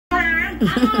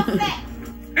I'm all set.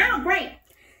 Oh, great.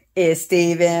 It's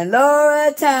Steve and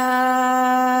Laura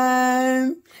time.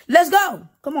 Let's go.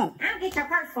 Come on. I'll get your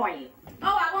purse for you.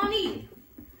 Oh, I won't need it.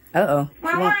 Uh-oh.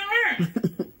 Well, why not?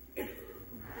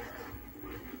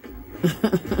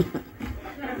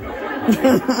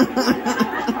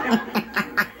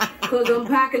 Because I'm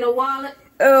packing a wallet.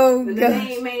 Oh, and God. The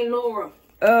name ain't Laura.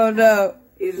 Oh, no.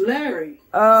 It's Larry.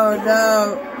 Oh,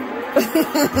 no.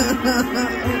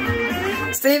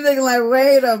 Steve looking like,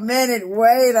 wait a minute.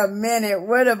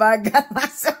 What have I got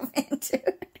myself into?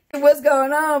 What's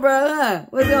going on, bro? Huh?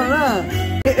 What's going on?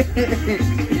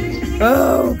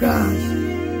 Oh, gosh.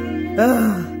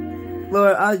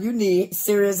 Lord, you need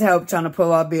serious help trying to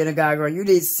pull off being a guy, girl. You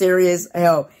need serious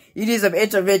help. You need some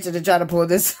intervention to try to pull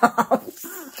this off.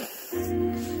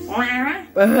 Lara?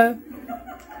 Uh-huh.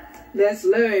 That's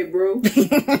Larry, bro.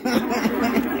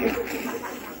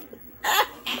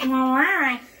 Well,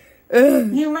 Lara,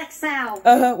 you look so...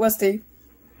 Uh-huh. What, Steve?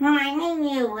 Well, I mean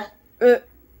you...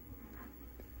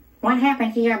 What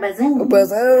happened to your bazoo?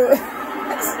 Bazoo.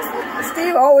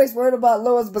 Steve always worried about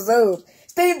Laura's bazoo.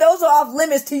 Steve, those are off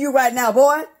limits to you right now,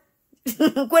 boy.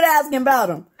 Quit asking about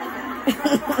them.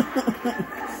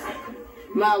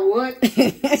 My what?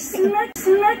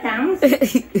 Smirkums.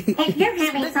 If you're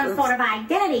having some sort of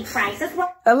identity crisis,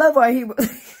 what? I love how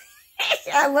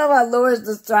I love how Laura's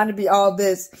just trying to be all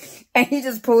this. And he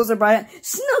just pulls her by.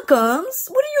 Snookums,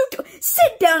 what are you doing?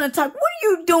 Sit down and talk. What are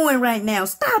you doing right now?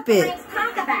 Stop it. Let's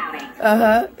talk about it.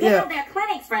 Uh-huh. You know, there are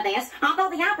clinics for this, although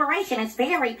the operation is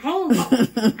very painful.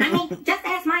 I mean, just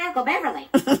ask my Uncle Beverly.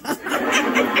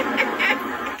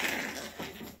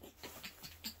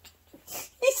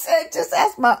 He said, just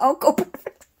ask my Uncle Beverly.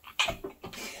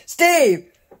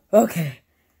 Steve. Okay.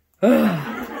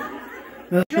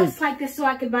 Dressed like this so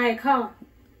I could buy a car.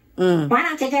 Why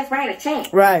don't you just write a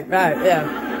check? Right,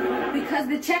 yeah. Because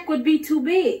the check would be too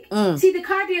big. See, the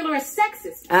car dealer is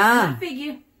sexist. Ah. I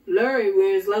figure Larry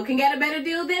Winslow can get a better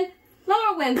deal than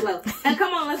Laura Winslow. Now,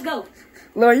 come on, let's go.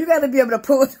 Laura, you got to be able to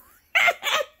pull it.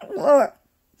 Laura,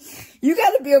 you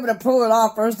got to be able to pull it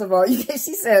off, first of all.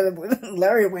 She said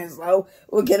Larry Winslow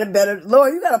will get a better...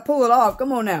 Laura, you got to pull it off.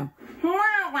 Come on now.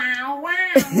 Wow.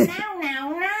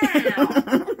 No.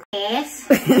 Yes.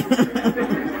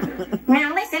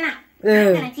 Now listen up.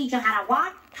 I'm going to teach you how to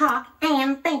walk, talk,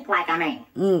 and think like a man.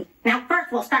 Now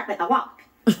first we'll start with the walk.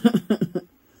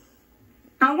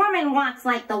 A woman walks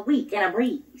like the wheat in a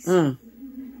breeze. Ooh,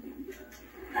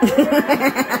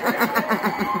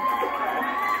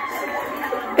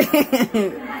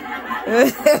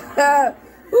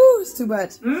 it's too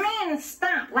much. Men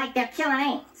stomp like they're killing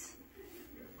ants.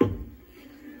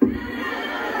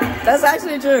 That's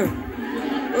actually true.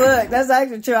 Look, that's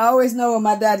actually true. I always know when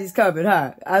my daddy's coming,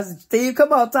 huh? Steve,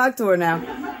 come on, talk to her now.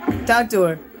 Talk to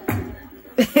her.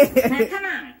 Now come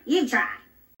on, you try.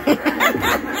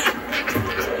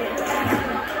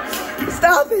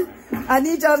 Stop it. I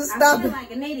need y'all to stop I feel it.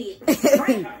 like an idiot.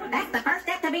 Great. That's the first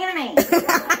step to being a man.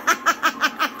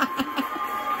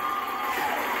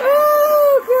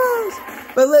 Oh, gosh.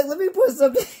 But look, let me put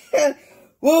something.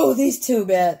 Whoa, these two,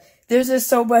 man. There's just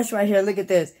so much right here. Look at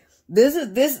this.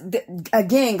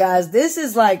 Again, guys, this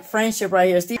is like friendship right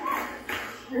here. Steve.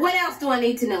 What else do I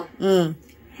need to know?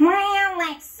 Well,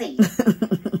 let's see.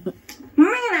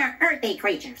 Men are earthy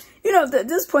creatures. You know,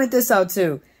 just point this out,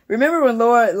 too. Remember when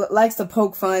Laura likes to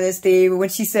poke fun at Steve when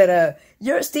she said,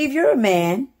 Steve, you're a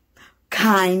man.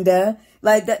 Kinda.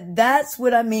 Like, that's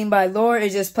what I mean by Laura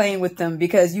is just playing with them,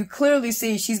 because you clearly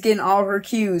see she's getting all her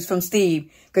cues from Steve,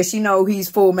 because she know he's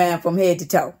full man from head to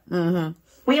toe.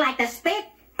 We like to spit,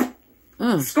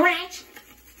 scratch,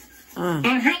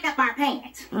 and hike up our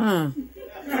pants. You know,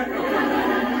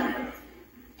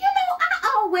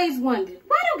 I always wondered,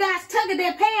 why do guys tug at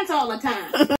their pants all the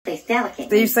time? It's delicate.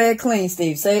 Steve, say it clean,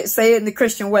 Steve. Say it in the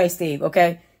Christian way, Steve,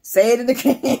 okay? Say it in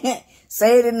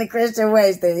the Christian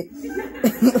way, Steve.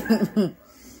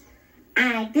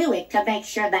 I do it to make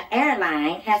sure the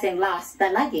airline hasn't lost the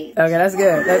luggage. Okay, that's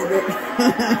good. That's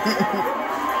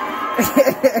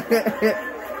good.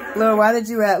 Laura, why did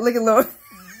you ask? Look at Laura.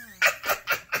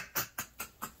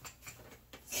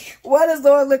 What does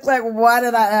Laura look like? Why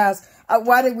did I ask?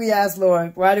 Why did we ask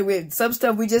Laura? Why did we? Some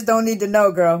stuff we just don't need to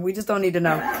know, girl. We just don't need to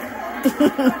know.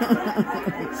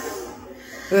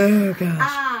 Oh,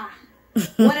 gosh.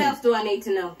 What else do I need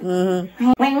to know?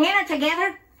 When men are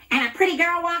together and a pretty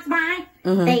girl walks by,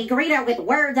 they greet her with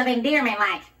words of endearment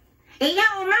like, yo,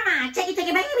 mama, chicky,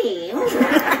 chicky, baby.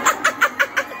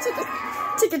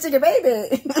 Chicky, chicky,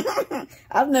 baby.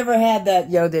 I've never had that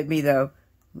yelled at me, though.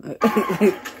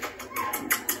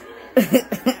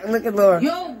 Look at Laura.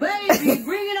 Yo, baby,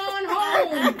 bring it on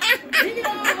home. Bring it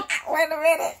on home. Wait a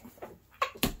minute.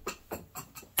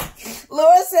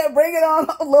 Laura said, bring it on.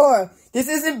 Laura, this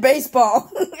isn't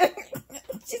baseball.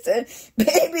 She said,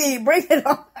 baby, bring it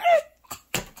on.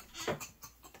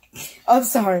 I'm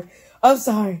sorry.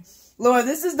 Laura,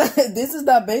 this is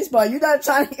not baseball. You're not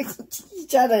trying to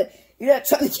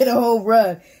get a whole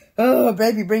run. Oh,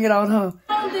 baby, bring it on, huh?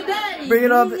 Bring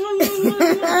it on.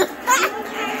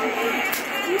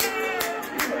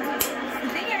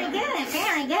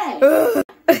 Very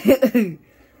good.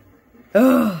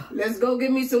 Let's go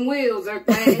get me some wheels,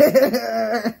 Earthman.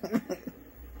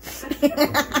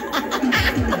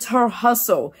 It's her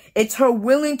hustle. It's her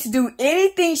willing to do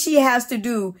anything she has to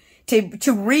do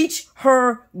to reach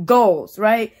her goals,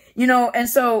 right? You know, and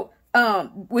so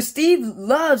what Steve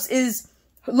loves is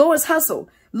Laura's hustle.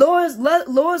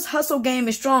 Laura's hustle game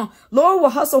is strong. Laura will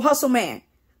hustle man.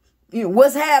 You know,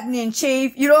 what's happening,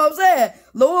 Chief? You know what I'm saying?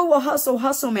 Laura will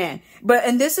hustle man.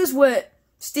 And this is what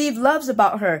Steve loves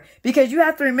about her, because you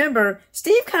have to remember,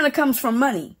 Steve kind of comes from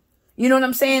money. You know what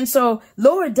I'm saying? So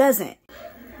Laura doesn't.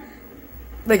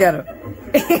 Look at her.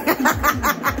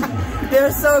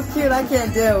 They're so cute. I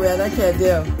can't deal, man. I can't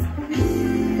deal.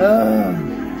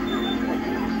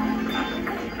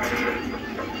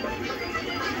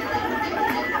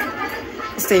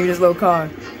 Steve in his little car.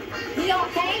 You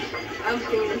okay? I'm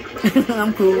cool.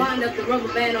 I'm cool. Wind up the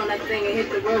rubber band on that thing and hit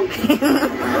the road.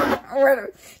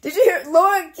 Did you hear?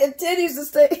 Laura continues to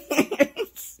stay.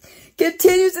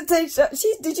 Continues to take shots.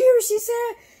 Did you hear what she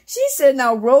said? She said,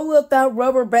 now roll up that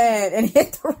rubber band and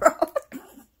hit the road.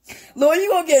 Laura, you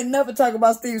gonna get enough to talk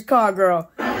about Steve's car, girl.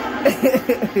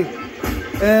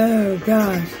 Oh,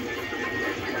 gosh.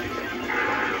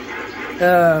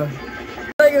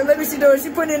 Let me see, Laura. She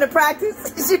put it into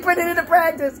practice. She put it into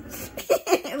practice.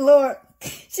 Lord,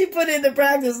 she put it into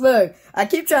practice. Look, I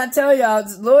keep trying to tell y'all,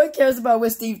 Lord cares about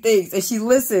what Steve thinks, and she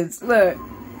listens. Look.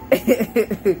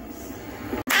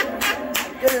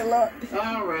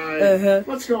 All right.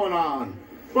 What's going on?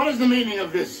 What is the meaning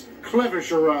of this clever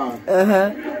charade?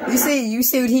 You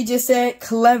see what he just said?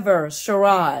 Clever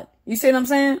charade. You see what I'm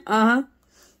saying?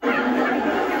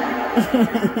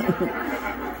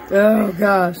 Oh,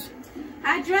 gosh.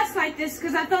 I dress like this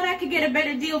because I thought I could get a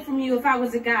better deal from you if I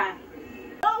was a guy.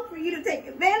 Oh, for you to take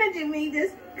advantage of me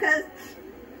just because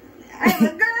I'm a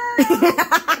girl.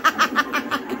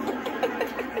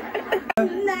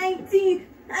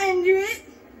 $1,900.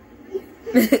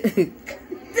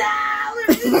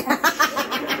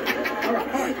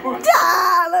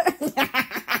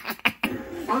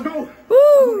 I'll go.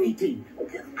 Woo. 18.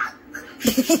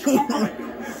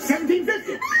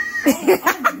 1750.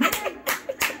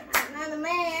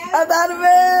 I'm not a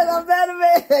man.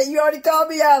 You already called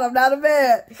me out. I'm not a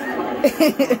man.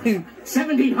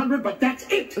 1700, but that's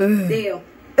it. Deal.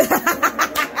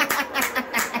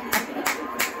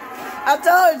 I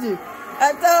told you.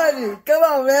 Come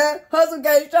on, man. Hustle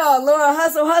game strong. Laura,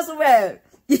 hustle, man.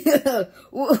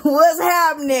 What's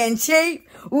happening, Chief?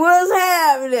 What's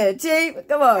happening, Chief?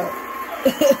 Come on.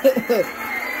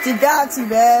 She got you,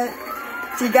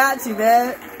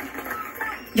 man.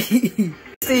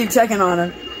 Steve checking on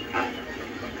her.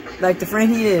 Like the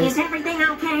friend he is. Is everything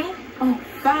okay? Oh,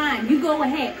 fine. You go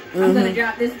ahead. I'm going to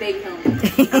drop this baby home.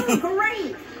 Oh,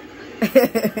 great.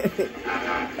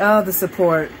 Oh, the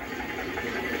support.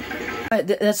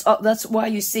 That's why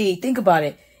you see, think about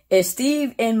it. If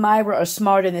Steve and Myra are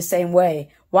smart in the same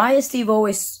way, why is Steve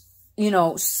always,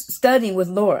 studying with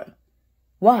Laura?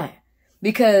 Why?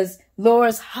 Because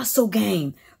Laura's hustle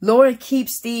game. Laura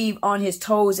keeps Steve on his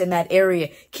toes in that area,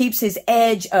 keeps his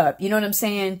edge up. You know what I'm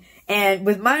saying? And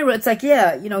with Myra, it's like,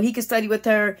 yeah, he can study with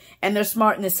her and they're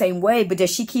smart in the same way, but does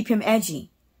she keep him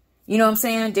edgy? You know what I'm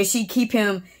saying? Does she keep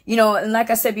him, and like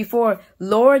I said before,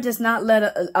 Laura does not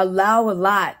allow a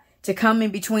lot to come in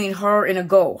between her and a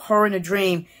goal, her and a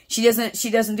dream. She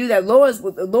doesn't do that. Laura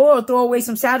will throw away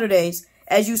some Saturdays,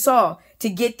 as you saw, to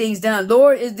get things done.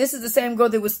 This is the same girl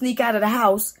that would sneak out of the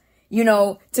house,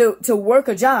 to work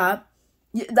a job.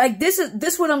 Like, this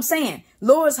is what I'm saying.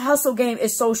 Laura's hustle game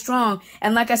is so strong.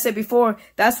 And like I said before,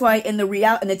 that's why in the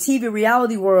TV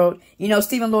reality world,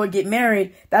 Steve and Laura get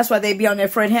married. That's why they be on their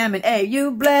Fred Hammond. Hey,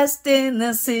 you blessed in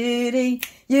the city.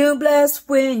 You blessed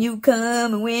when you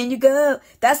come and when you go.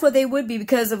 That's what they would be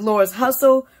because of Laura's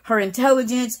hustle, her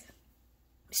intelligence,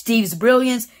 Steve's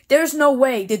brilliance. There's no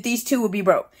way that these two would be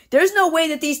broke. There's no way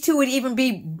that these two would even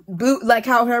be like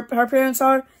how her parents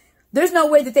are. There's no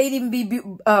way that they'd even be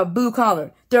blue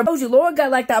collar. Laura got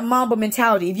like that Mamba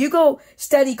mentality. If you go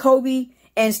study Kobe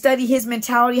and study his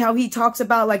mentality, how he talks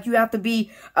about like you have to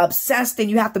be obsessed and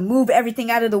you have to move everything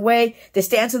out of the way that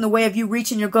stands in the way of you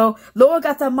reaching your goal. Laura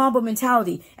got that Mamba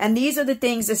mentality. And these are the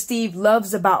things that Steve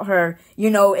loves about her. You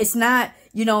know, it's not,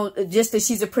 you know, just that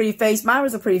she's a pretty face.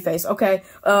 Myra's a pretty face. Okay.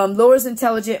 Laura's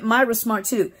intelligent. Myra's smart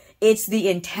too. It's the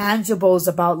intangibles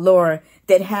about Laura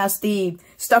that has Steve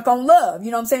stuck on love.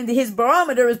 You know what I'm saying? His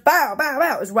barometer is bow, bow,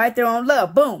 bow. It's right there on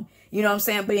love. Boom. You know what I'm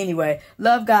saying? But anyway,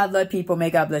 love God, love people. May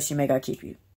God bless you. May God keep you.